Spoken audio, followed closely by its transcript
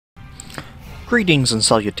Greetings and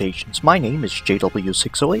salutations, my name is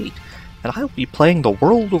JW608, and I'll be playing the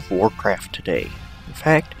World of Warcraft today. In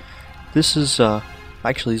fact, this is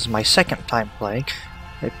my second time playing.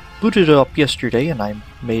 I booted it up yesterday and I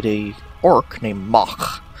made a orc named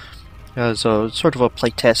Mach as a sort of a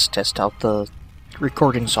playtest, test out the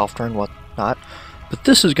recording software and whatnot, but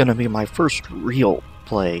this is going to be my first real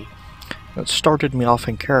play. It started me off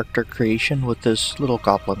in character creation with this little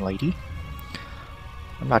goblin lady.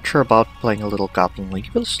 I'm not sure about playing a little goblin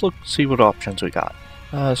lady, but let's see what options we got.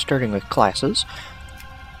 Starting with classes.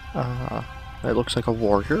 It looks like a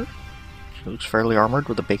warrior. She looks fairly armored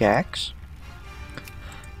with a big axe.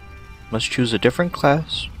 Must choose a different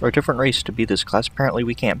class, or a different race to be this class. Apparently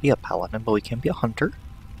we can't be a paladin, but we can be a hunter.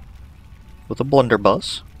 With a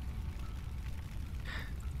blunderbuss.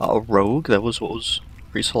 A rogue, that was what was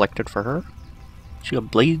pre-selected for her. She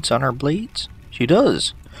got blades on her blades? She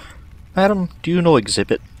does! Madam, do you know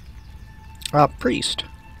exhibit? Priest.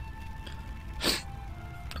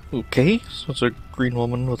 Okay, so it's a green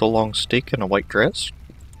woman with a long stick and a white dress.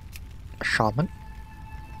 A shaman.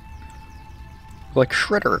 Like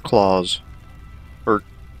shredder claws. Or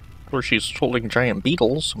she's holding giant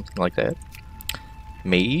beetles, something like that.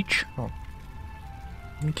 Mage. Oh.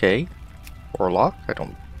 Okay. Warlock. I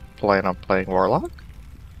don't plan on playing Warlock.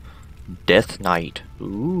 Death Knight.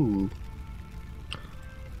 Ooh.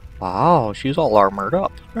 Wow, she's all armored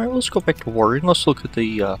up. Alright, let's go back to warrior. Let's look at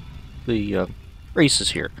the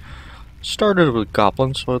races here. Started with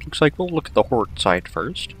goblins, so it looks like we'll look at the horde side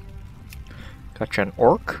first. Gotcha, an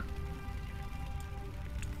orc.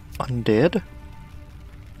 Undead.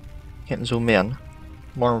 Can't zoom in.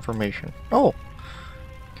 More information. Oh!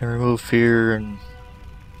 Can remove fear and...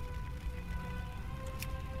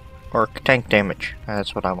 Orc tank damage.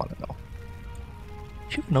 That's what I want to know.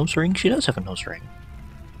 Does she have a nose ring? She does have a nose ring.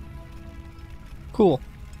 Cool.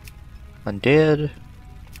 Undead.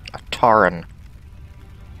 A Tauren.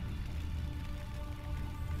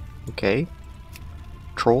 Okay.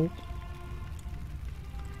 Troll.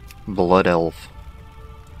 Blood Elf.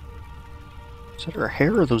 Is that her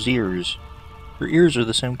hair or those ears? Her ears are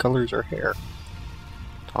the same color as her hair.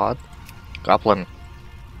 Todd. Goblin.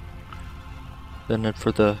 Then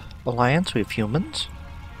for the Alliance we have humans.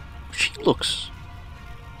 She looks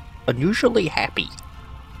unusually happy.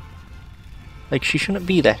 Like, she shouldn't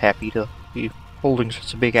be that happy to be holding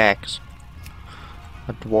such a big axe.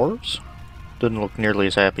 Dwarves? Doesn't look nearly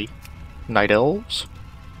as happy. Night elves?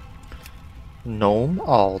 Gnome?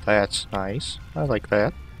 Oh, that's nice. I like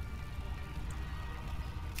that.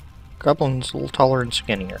 Goblin's a little taller and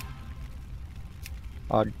skinnier.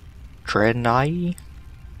 Draenei?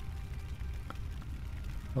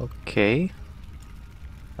 Okay.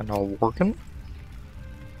 And a Worgen?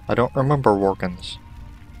 I don't remember Worgens.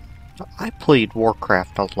 I played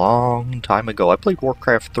Warcraft a long time ago. I played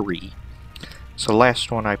Warcraft 3. It's the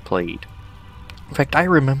last one I played. In fact, I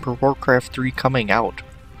remember Warcraft 3 coming out.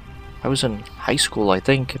 I was in high school, I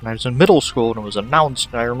think, and I was in middle school and it was announced,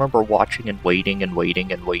 and I remember watching and waiting and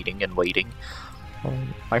waiting and waiting and waiting.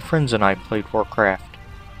 My friends and I played Warcraft.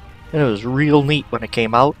 And it was real neat when it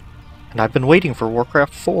came out, and I've been waiting for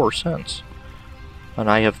Warcraft 4 since. And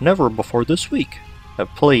I have never before this week have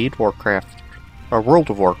played Warcraft. Or World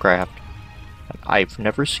of Warcraft, and I've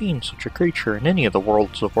never seen such a creature in any of the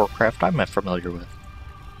worlds of Warcraft I'm familiar with.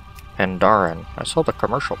 Pandaren. I saw the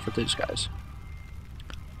commercial for these guys.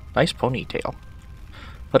 Nice ponytail.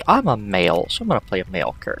 But I'm a male, so I'm gonna play a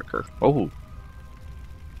male character. Oh.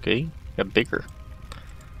 Okay, get bigger.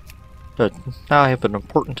 But now I have an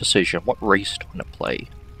important decision. What race do I want to play?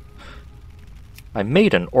 I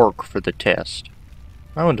made an orc for the test.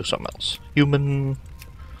 I want to do something else. Human...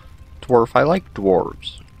 Dwarf. I like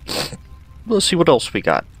dwarves. Let's see what else we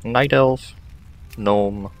got. Night elf.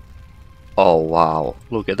 Gnome. Oh wow.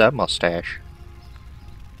 Look at that mustache.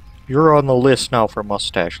 You're on the list now for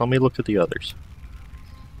mustache. Let me look at the others.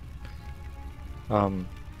 Sort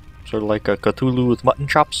of like a Cthulhu with mutton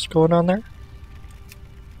chops going on there.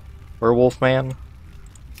 Werewolf man.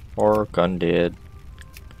 Orc, undead.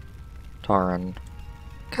 Tauren.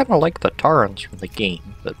 Kinda like the Taurens from the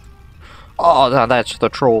game, but... Oh, now that's the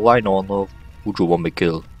troll I know and love. Who'd you want me to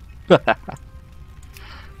kill?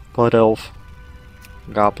 Blood Elf.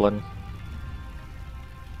 Goblin.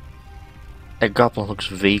 That goblin looks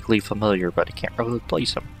vaguely familiar, but I can't really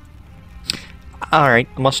place him. Alright,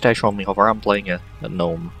 the mustache only over. I'm playing a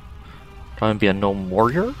gnome. Trying to be a gnome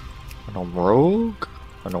warrior? A gnome rogue?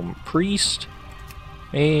 A gnome priest?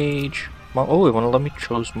 Mage? Monk. Oh, it wouldn't let me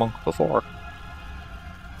choose monk before.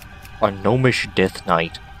 A gnomish death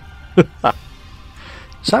knight.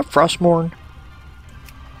 Is that Frostmourne?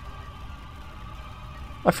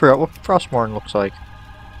 I forgot what Frostmourne looks like.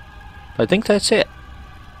 I think that's it.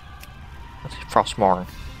 Frostmourne.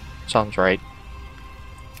 Sounds right.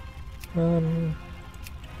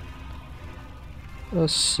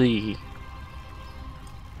 Let's see.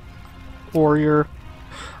 Warrior.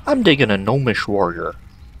 I'm digging a gnomish warrior.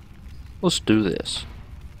 Let's do this.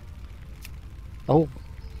 Oh.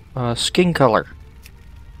 Skin color.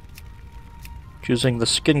 Choosing the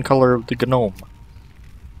skin color of the gnome.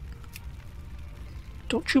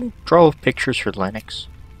 Don't you draw pictures for Linux?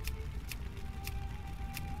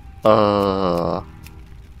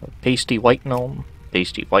 Pasty white gnome,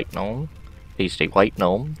 pasty white gnome, pasty white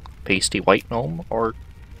gnome, pasty white gnome, or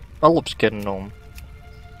olive skin gnome.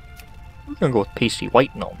 We're gonna go with pasty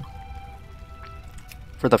white gnome.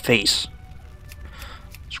 For the face.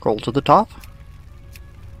 Scroll to the top.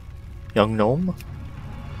 Young gnome.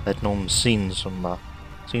 That gnome's seen some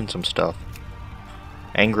stuff.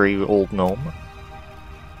 Angry old gnome.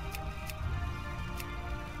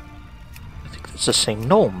 I think that's the same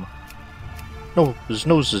gnome. No, his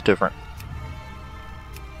nose is different.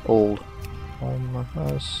 Old.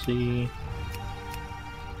 Let's see.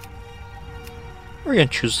 We're gonna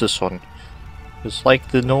choose this one. It's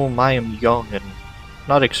like the gnome, I am young and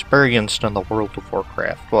not experienced in the world of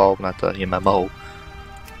Warcraft. Well, not the MMO.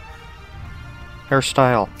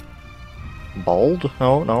 Hairstyle. Bald?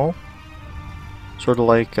 No. Sort of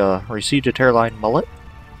like a receded hairline mullet.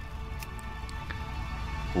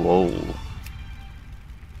 Whoa.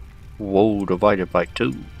 Whoa divided by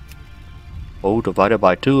 2. Whoa divided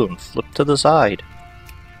by 2 and flip to the side.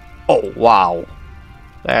 Oh, wow.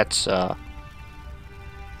 That's, say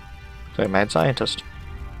mad scientist.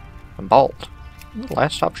 And bald.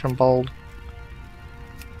 Last option bald.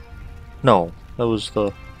 No, that was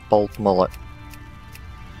the bald mullet.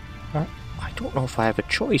 I don't know if I have a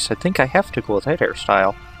choice. I think I have to go with that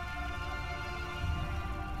hairstyle.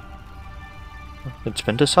 It's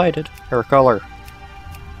been decided. Hair color.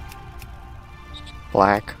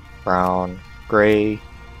 Black, brown, gray,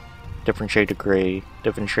 different shade of gray,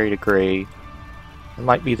 different shade of gray. It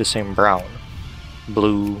might be the same brown.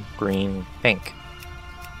 Blue, green, pink.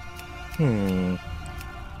 We're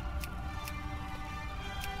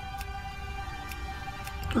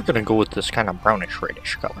gonna go with this kind of brownish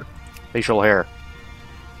reddish color. Facial hair.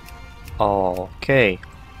 Okay.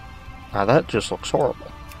 Now that just looks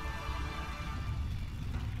horrible.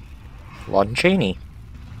 Lon Chaney.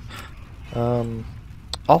 Oh,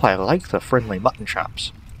 I like the friendly mutton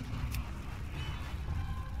chops.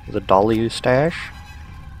 The Dolly stash.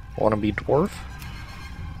 Wannabe dwarf.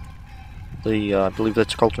 The, I believe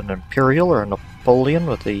that's called an Imperial or a Napoleon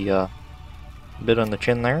with the bit on the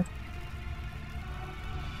chin there.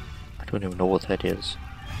 I don't even know what that is.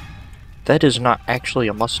 That is not actually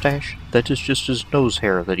a mustache. That is just his nose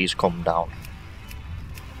hair that he's combed down.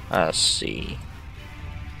 Let's see.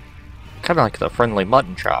 Kind of like the friendly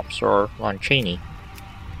mutton chops or Lon Chaney.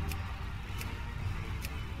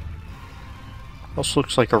 Almost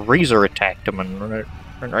looks like a razor attacked him and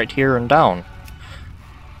went right here and down.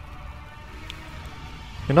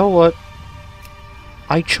 You know what?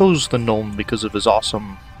 I chose the gnome because of his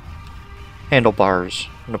awesome handlebars,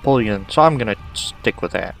 Napoleon, so I'm gonna stick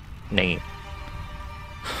with that name.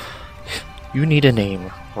 You need a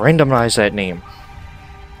name. Randomize that name.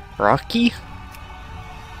 Rocky?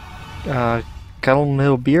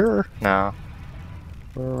 Calamel Beer? Nah.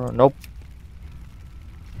 Nope.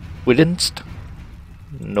 Widdenst?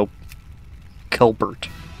 Nope. Kelbert.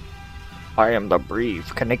 I am the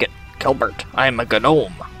brave Knigget Kelbert. I am a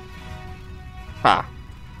gnome. Ah.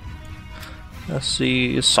 Let's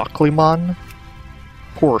see. Socklimon?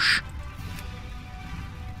 Porsche.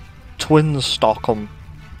 Twin Stockholm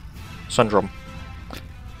Syndrome.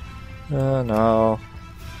 No.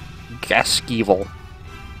 Gaskevel.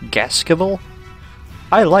 Gaskevel?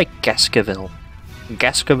 I like Gaskevel.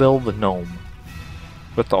 Gaskevel the gnome.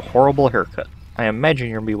 With a horrible haircut. I imagine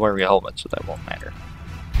you're gonna be wearing a helmet, so that won't matter.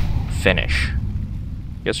 Finnish.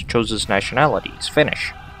 Guess it chose his nationality. He's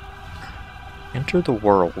Finnish. Enter the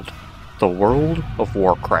world. The world of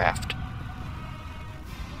Warcraft.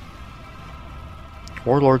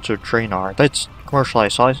 Warlords of Draenor. That's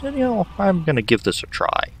commercialized, so you know, I'm gonna give this a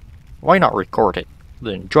try. Why not record it?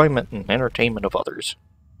 The enjoyment and entertainment of others.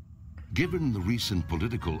 Given the recent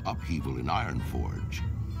political upheaval in Ironforge,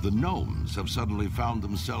 the gnomes have suddenly found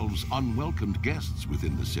themselves unwelcomed guests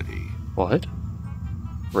within the city. What?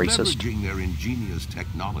 Racist. Leveraging their ingenious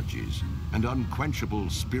technologies and unquenchable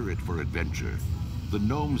spirit for adventure, the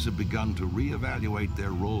gnomes have begun to reevaluate their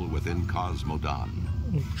role within Cosmodan.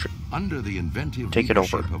 Under the inventive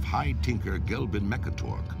leadership of High Tinker Gelbin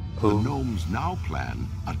Mekatork, The Who? gnomes now plan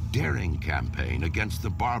a daring campaign against the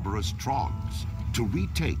barbarous Trogs to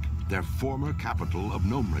retake their former capital of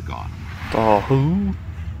Gnomregon. The who?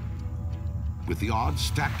 With the odds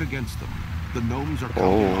stacked against them, the gnomes are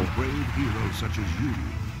counting on Oh. brave heroes such as you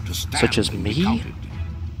to stand Such as and me? be counted.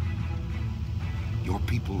 Your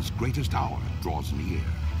people's greatest hour draws near.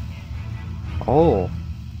 Oh.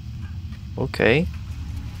 Okay.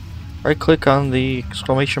 Right click on the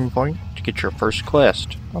exclamation point to get your first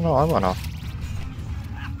quest. Oh no, I wanna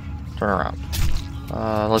turn around.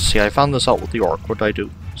 Let's see, I found this out with the orc. What did I do?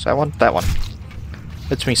 Is that one? That one.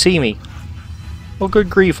 It's me, see me. Oh good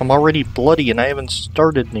grief, I'm already bloody and I haven't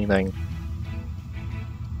started anything.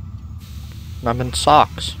 And I'm in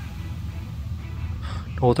socks.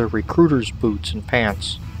 Oh, they're recruiter's boots and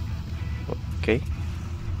pants. Okay.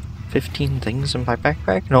 15 things in my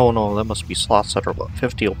backpack? No, that must be slots that are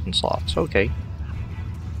 50 open slots. Okay.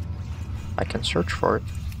 I can search for it.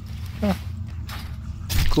 Huh.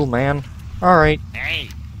 Cool, man. Alright. Hey.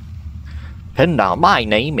 And now, my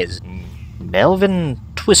name is Melvin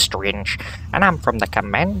Twistrange, and I'm from the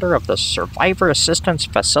commander of the Survivor Assistance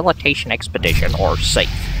Facilitation Expedition, or SAFE.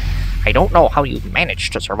 I don't know how you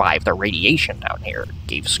managed to survive the radiation down here,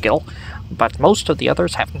 Gave Skill, but most of the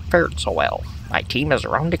others haven't fared so well. My team is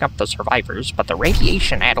rounding up the survivors, but the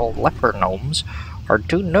radiation-addled leper gnomes are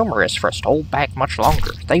too numerous for us to hold back much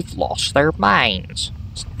longer. They've lost their minds.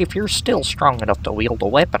 If you're still strong enough to wield a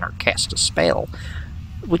weapon or cast a spell,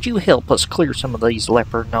 would you help us clear some of these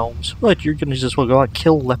leper gnomes? What, you're gonna just go out and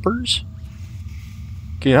kill lepers?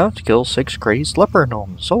 You have to kill 6 crazed leper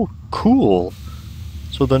gnomes. Oh, cool.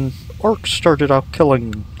 So then orcs started out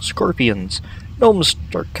killing scorpions. Gnomes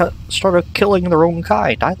started killing their own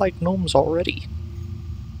kind. I like gnomes already.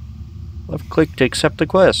 Left click to accept the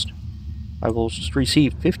quest. I will just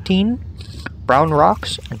receive 15 brown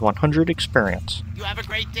rocks and 100 experience. You have a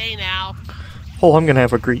great day now. Oh, I'm gonna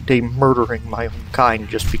have a great day murdering my own kind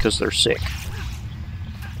just because they're sick.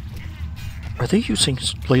 Are they using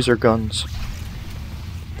laser guns?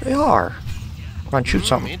 They are. Come on, shoot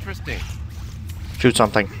something. Interesting. Shoot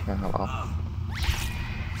something. Oh, well.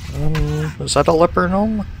 Is that a leper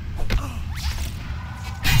gnome?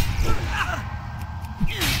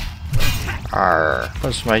 Arr,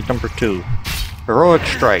 that's my number 2. Heroic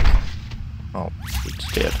strike. Oh,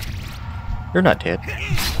 it's dead. You're not dead.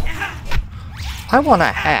 I want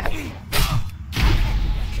a hat.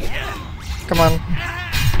 Come on.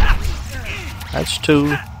 That's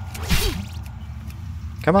 2.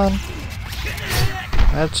 Come on.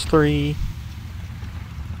 That's 3.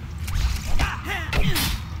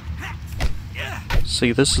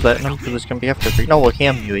 See, this is that number that's gonna be after 3. No,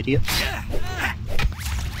 him, you idiot.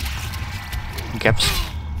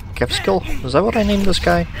 Gepskill? Is that what I named this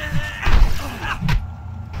guy?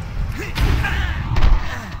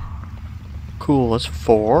 Cool, that's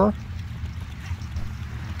 4.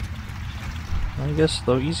 I guess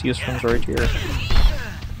the easiest one's right here.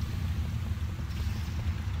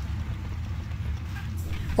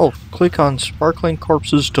 Oh, click on sparkling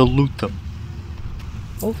corpses to loot them.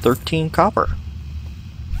 Oh, 13 copper.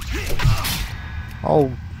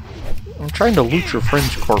 Oh, I'm trying to loot your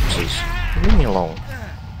friend's corpses. Leave me alone.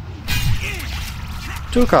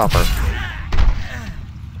 2 copper.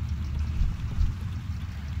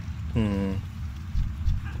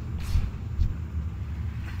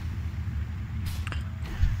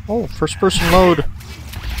 Oh, first person mode.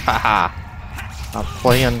 Haha. I'm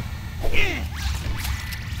playing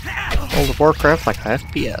World of Warcraft like a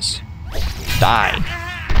FPS. Die.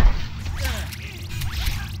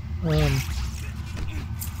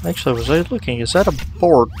 Actually, was I looking? Is that a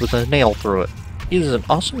board with a nail through it? It is an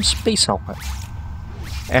awesome space helmet.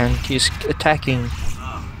 And he's attacking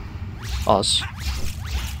us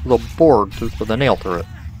with a board with a nail through it.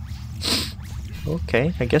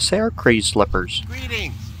 Okay, I guess they are crazed lepers.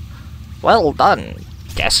 Greetings. Well done,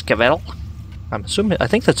 Gascaville. I'm assuming, I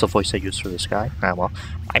think that's the voice I used for this guy. Ah, well,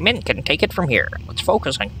 my men can take it from here. Let's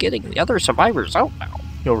focus on getting the other survivors out now.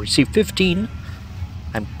 You'll receive 15.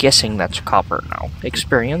 I'm guessing that's copper now.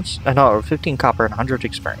 Experience? No, 15 copper and 100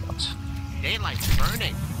 experience. Daylight's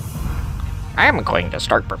burning. I'm going to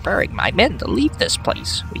start preparing my men to leave this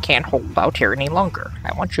place. We can't hold out here any longer.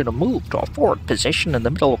 I want you to move to a forward position in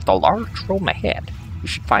the middle of the large room ahead. You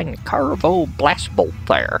should find Carvo Blastbolt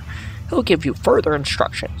there. He'll give you further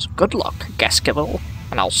instructions. Good luck, Gascaville,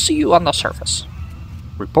 and I'll see you on the surface.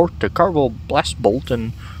 Report to Carvo Blastbolt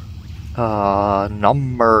and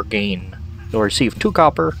number gain. You'll receive 2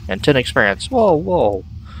 copper and 10 experience. Whoa.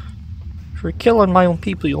 For killing my own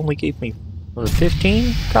people, you only gave me, was it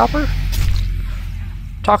 15 copper?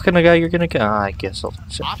 Talking to the guy you're gonna get. I guess I'll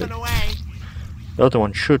accept Off it. and away. The other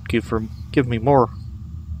one should give me more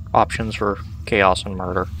options for chaos and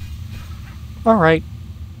murder. Alright.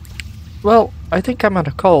 Well, I think I'm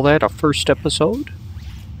gonna call that a first episode.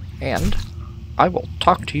 And I will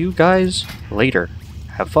talk to you guys later.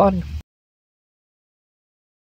 Have fun.